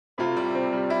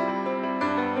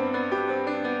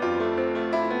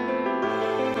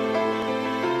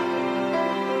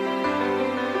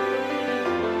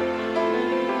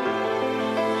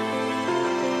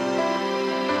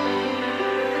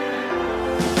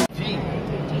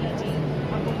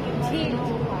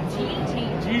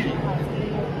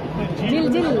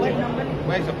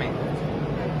Where's the pain?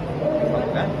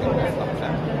 Stop that. Stop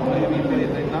that. So you feel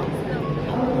it right now?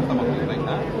 No. Stomach feels like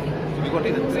that. So we got to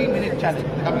take the 3-minute challenge.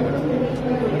 They're coming here.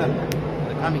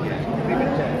 They're coming here.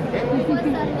 3-minute challenge.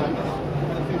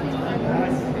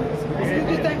 Okay?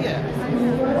 This time here.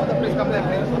 Mother, please come there,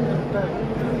 please.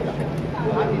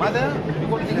 Mother,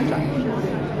 we're going to take a challenge.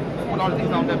 Put all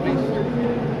things down there, please.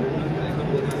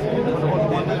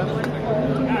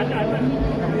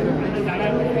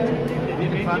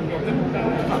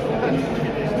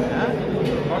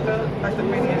 Water, touch the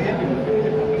pain area.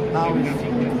 Now it's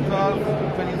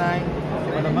 12:29.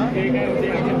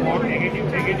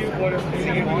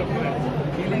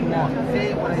 Healing more. Say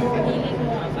what I say.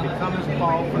 Becomes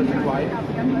powerful as quiet.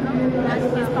 As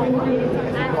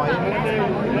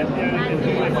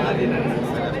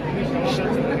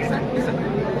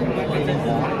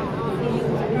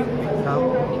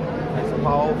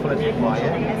powerful as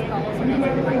quiet.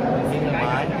 In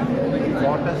mind,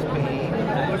 water's pain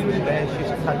where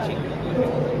she's touching.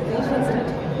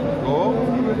 Go.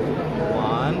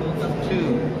 1,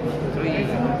 2, 3,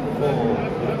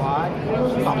 4, 5.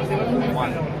 Stop. 1, 2,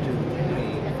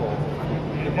 3, 4.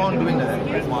 Keep on doing that.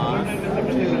 1,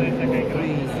 2,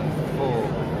 3, 4,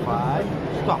 5.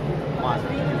 Stop. 1, 2,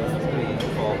 3,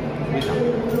 4. Breathe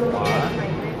out. 1,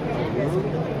 2,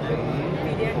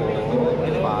 3, 4,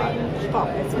 5. Stop.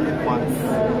 1, 2,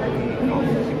 3, 4.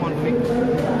 Keep on doing.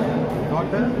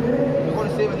 Daughter, you're going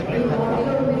to say when the pain comes.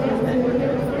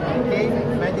 Okay,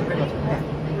 magic pain was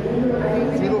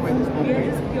 10. 0 when it's no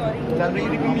pain. Tell me,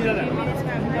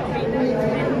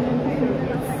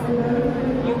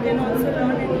 You can also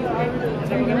learn and you can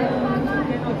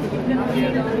down. do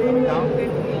yourself.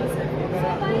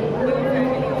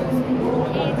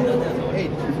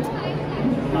 8.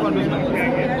 Keep on doing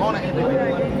it. Go on ahead, baby.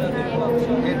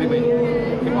 Head, baby.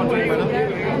 Keep on doing it, madam.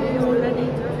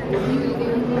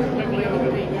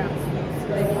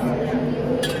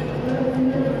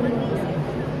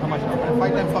 How much now?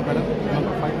 5 times stop, madam.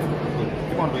 Remember, 5 times.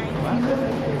 Keep on doing it, huh?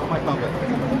 How much longer?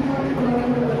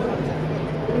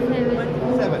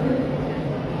 7.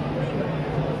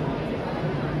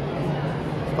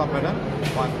 Stop, madam.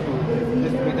 1, 2,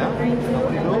 just breathe down. Now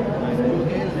what do you do?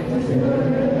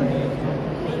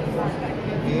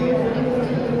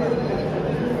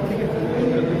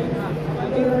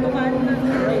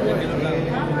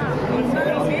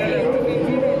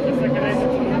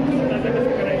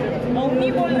 Mauni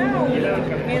बोलना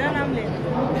मेरा नाम ले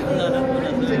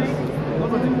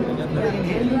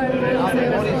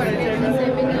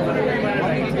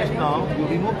Now you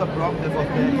remove the block that was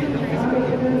there in the physical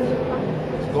ear.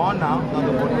 It's gone now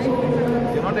the body is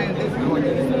okay. You're not doing anything, you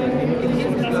can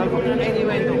heal this girl from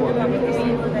anywhere in the world.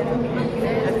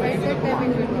 That's why you give the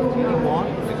command. You want,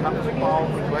 becomes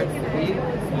powerful, right? Heal,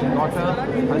 daughter,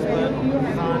 husband,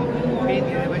 son, pain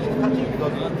where she's touching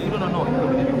because you do not know. It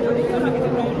could be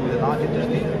with a large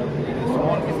intestine,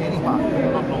 small in any part, you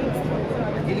do not know.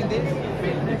 Healing this,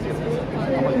 pain,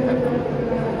 how much you have?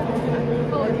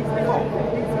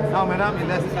 4. Now, madam, in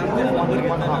less than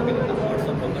 1.5 minutes. 3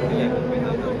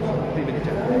 minutes.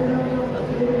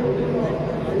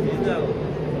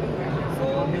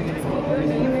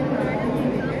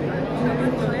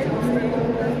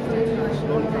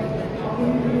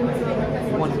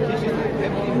 One kiss is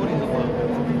everybody in the world.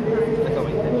 That's our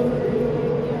intention.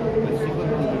 But single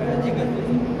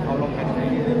how long can it be?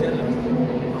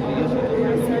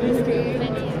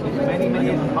 How many years? Many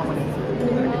years. How many?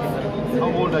 How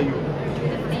old are you?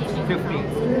 15.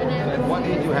 At what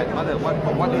age you had? Mother,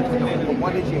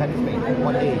 what age you had this pain?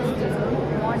 What age?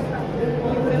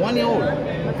 1 year old.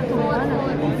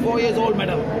 4 years old,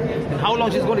 madam. And how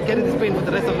long she's going to carry this pain for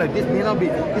the rest of life? This may not be.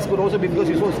 This could also be because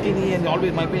you're so skinny and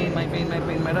always my pain,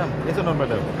 madam. Yes or not,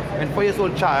 madam? And 4 years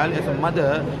old child, as a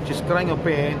mother, she's crying her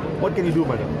pain. What can you do,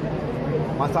 madam?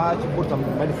 Massage, put some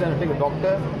medicine, take a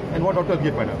doctor, and what doctor will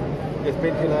give, madam? Yes,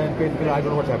 painkiller and painkiller. I don't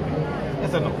know what's happening.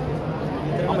 Yes or no?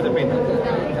 How much the pain?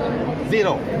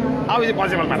 0. How is it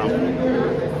possible, madam?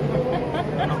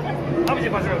 How is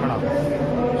it possible, madam?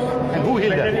 And who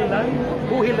healed her?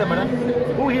 Who healed her, madam?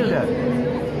 Who healed her?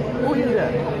 Who healed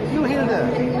her? You healed her.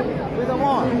 With a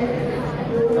wand.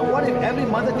 Now what if every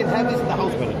mother can have this in the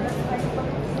house, madam?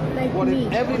 What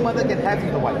if every mother can have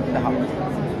in the wife, in the house?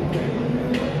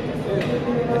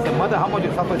 As a mother, how much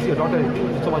you suffer, see your daughter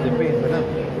is so much in pain, madam.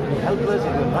 You're helpless,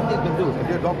 and there's nothing you can do. If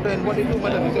you're a doctor, and what do you do,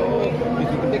 madam? You say, oh, you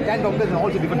can take 10 doctors and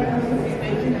also different diseases.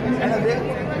 And then,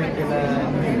 painkiller.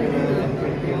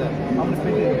 How many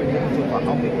painkillers have you taken so far?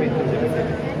 How many painkillers have you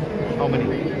taken? How many?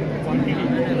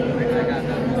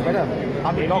 Madam,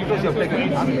 how many doctors you have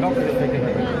taken? How many doctors you have taken?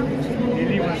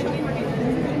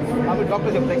 How many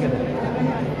doctors you have taken?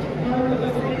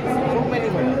 So many,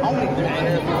 madam. How many?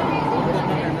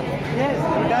 Yes,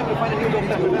 every time you find a new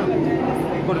doctor, madam.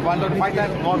 You go to one doctor 5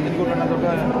 times, not then go to another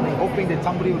doctor, hoping that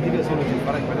somebody will give you a solution.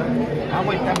 Correct, madam? How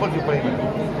many temples you pray, madam?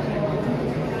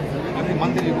 Every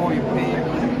month you go, you pray,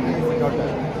 the doctor.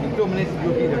 In 2 minutes,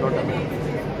 you see the doctor, madam.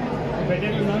 Better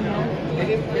to learn now.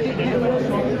 Very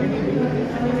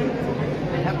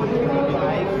happen to be in your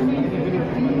life,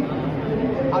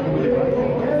 hard to believe, right?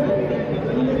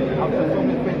 After so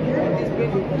much pain, this pain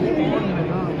will keep on,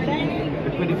 the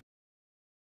 24.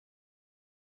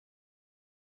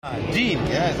 Jean,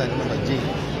 yes, I remember Jean.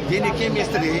 Jean, you came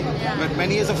yesterday with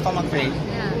many years of stomach pain,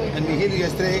 and we healed you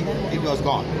yesterday, it was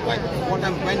gone. Right? What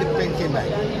time, when the pain came back?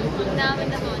 Now in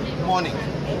the morning.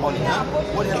 Morning, huh?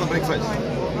 What did you have for breakfast?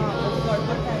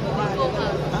 Poha.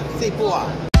 Huh? Say poha.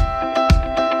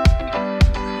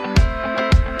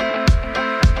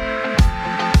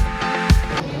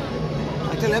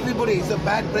 I tell everybody it's a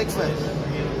bad breakfast.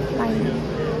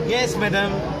 Yes,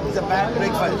 madam. It's a bad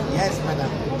breakfast. Yes,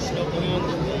 madam.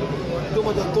 Too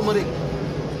much of turmeric.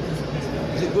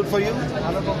 Is it good for you?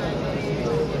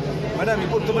 Madam, you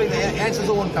put turmeric, the ants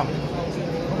also won't come.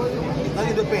 It's not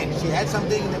in the pain. She had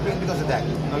something in the pain because of that.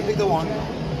 Now you take the wand.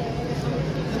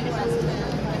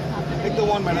 Take the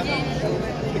wand, madam.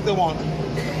 Take the wand.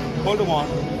 Hold the wand.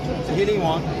 It's a healing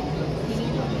wand.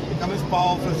 Become as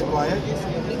powerful as required.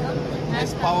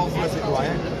 As powerful as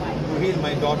required to heal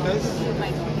my daughter's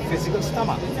physical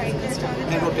stomach.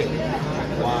 Then rotate.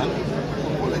 One.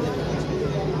 Hold it.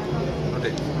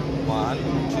 Rotate. 1, 2,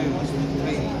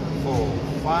 3, 4,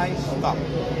 5. Stop.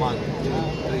 1, 2,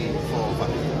 3, 4, 5.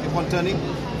 Keep on turning.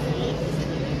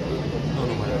 No,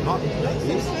 madam. Not like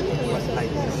this, but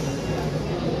like this.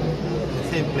 The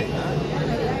same plane, huh?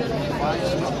 5.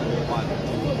 Stop. 1,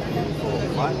 2, 3, 4,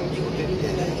 5. Rotate.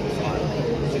 Yes. 1,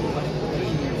 2, 3,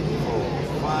 4,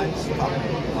 5. Stop.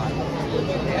 1, 2,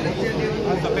 3.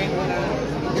 How's the pain?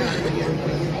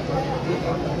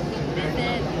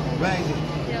 Where is it?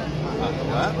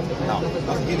 Now,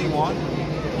 that's healing one.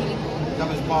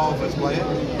 Become as powerful as quiet.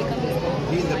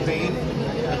 Heal the pain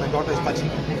that my daughter is touching.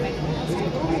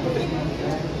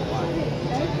 One.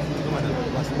 No matter.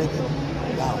 Just make it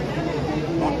down.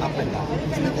 Not up and down.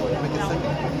 Just make it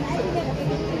circle.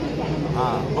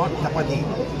 Not chapati.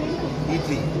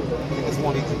 Idli. Make a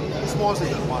small idli. Small size.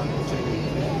 1, 2, 3,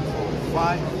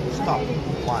 4, 5. Stop.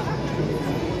 1, 2,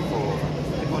 3, 4.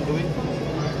 Keep on doing.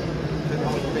 Then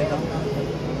how much pain now?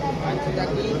 70%.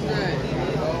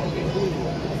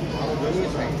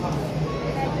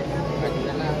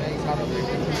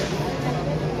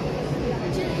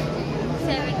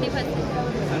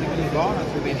 Gone or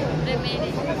remaining?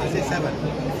 Remaining. I say 7.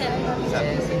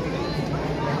 7.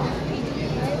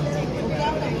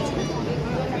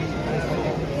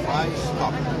 Five,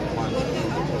 stop. 1, 2,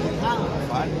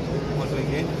 5. What do we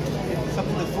get? Some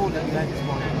of the food that we had this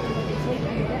morning.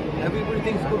 Everybody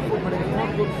thinks good food, but it's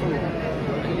not good food.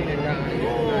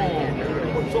 Oh,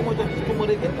 put so much of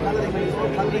turmeric and coloring. It's all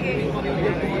coloring. You don't even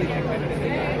get turmeric.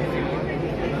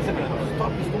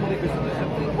 Stop this turmeric business.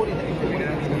 Everybody has turmeric.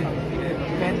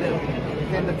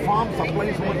 Can the farm supply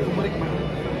so much turmeric?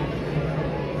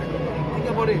 Think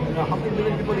about it. How many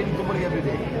million people eating turmeric every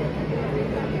day?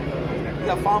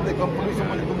 The farm, they produce so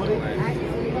much turmeric.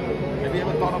 Have you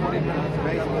ever thought about it? It's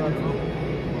very small.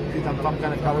 See some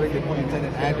kind of coloring they put inside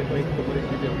and add and make turmeric.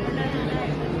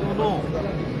 No.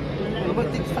 But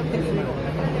think something.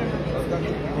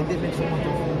 And they make so much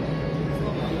of food.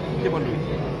 Keep on doing.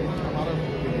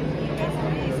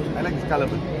 I like this color.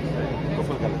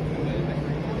 Purple color.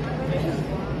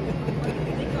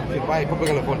 You buy purple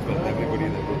color phone for everybody.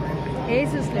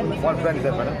 Asus lemon. What brand is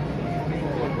that, madam?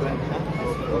 What brand?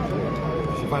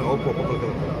 She find Oppo purple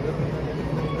color.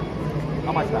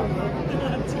 How much now?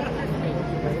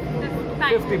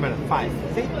 50 minutes. 5.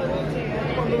 See?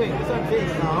 Keep on doing. This one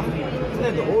says some.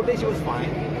 The whole day she was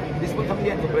fine. This one somebody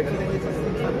had for breakfast and it's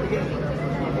started again.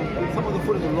 Some of the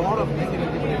food is a lot of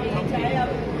negative.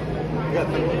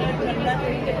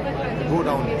 Go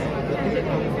down.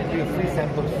 Give free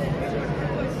samples.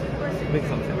 Bring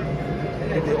some samples.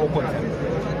 Get the open samples.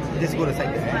 Just go to the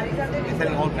site there. They're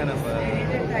selling all kind of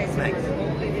snacks.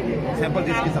 Sample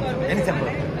this, get some sample. Any sample.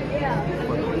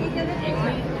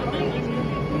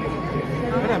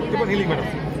 Madam, keep on healing, madam.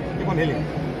 Keep on healing.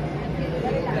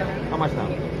 How much now?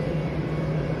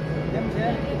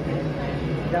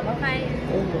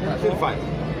 5. Still 5.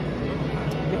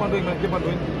 Keep on doing, man. Keep on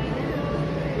doing.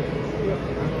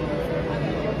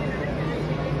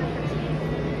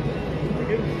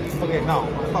 Okay, now,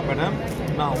 stop, madam.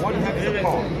 Now, what you have is a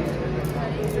cord.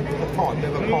 The cord, you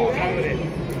have a cord.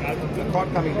 The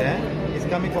cord coming there is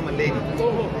coming from a lady.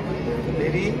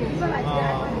 Lady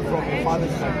from the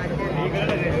father's side.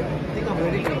 Think of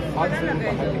very good. Father's side is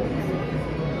happy.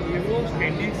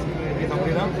 Okay,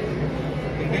 somebody now?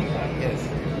 Thinking? Yes.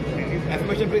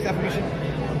 Affirmation, please, affirmation.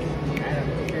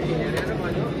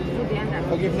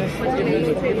 Forgiveness, forgiveness,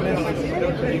 forgiveness.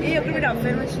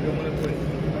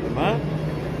 Huh?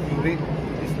 You read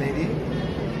this lady.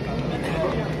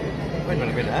 Wait a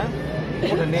minute, huh?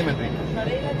 Put the name and read.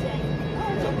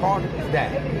 The cord is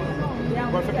there.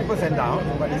 But 50% down,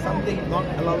 but it's something not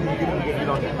allowing you to get it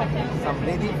on. Some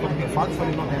lady from your father's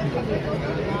family not happy with it.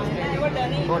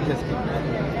 God just came.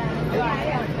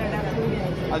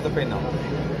 How's the pain now?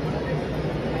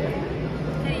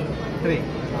 3.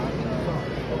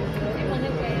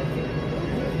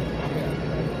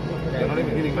 You're not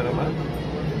even healing, madam.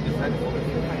 It's not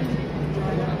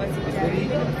it's very,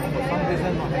 for some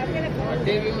reason, not happy.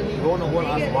 Don't know what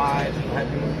ask why,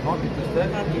 happy, not interested.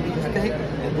 Just take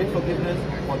and take forgiveness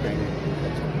for the day.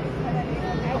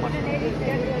 How much?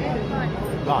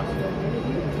 God.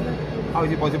 How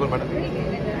is it possible, madam? See,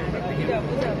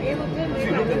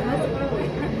 look at it.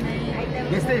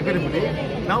 Yesterday you couldn't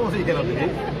believe. Now also you cannot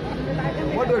believe.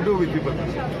 What do I do with people?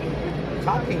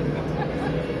 Shocking.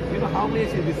 You know how many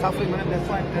will be suffering, man. That's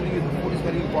why I'm telling you the food is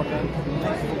very important.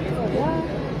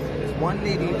 There's one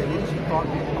lady, the lady she thought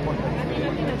about her.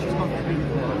 She's not happy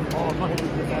with her, or not happy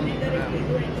with the family.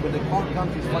 When the cord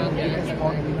comes, she's finding the biggest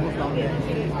pot and he goes down there and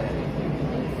she stays there.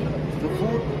 The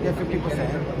food, get 50%.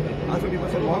 Another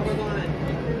 50% more.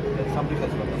 Somebody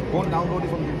has got it. Go and download it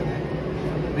from the internet.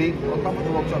 Read or come to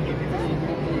the workshop.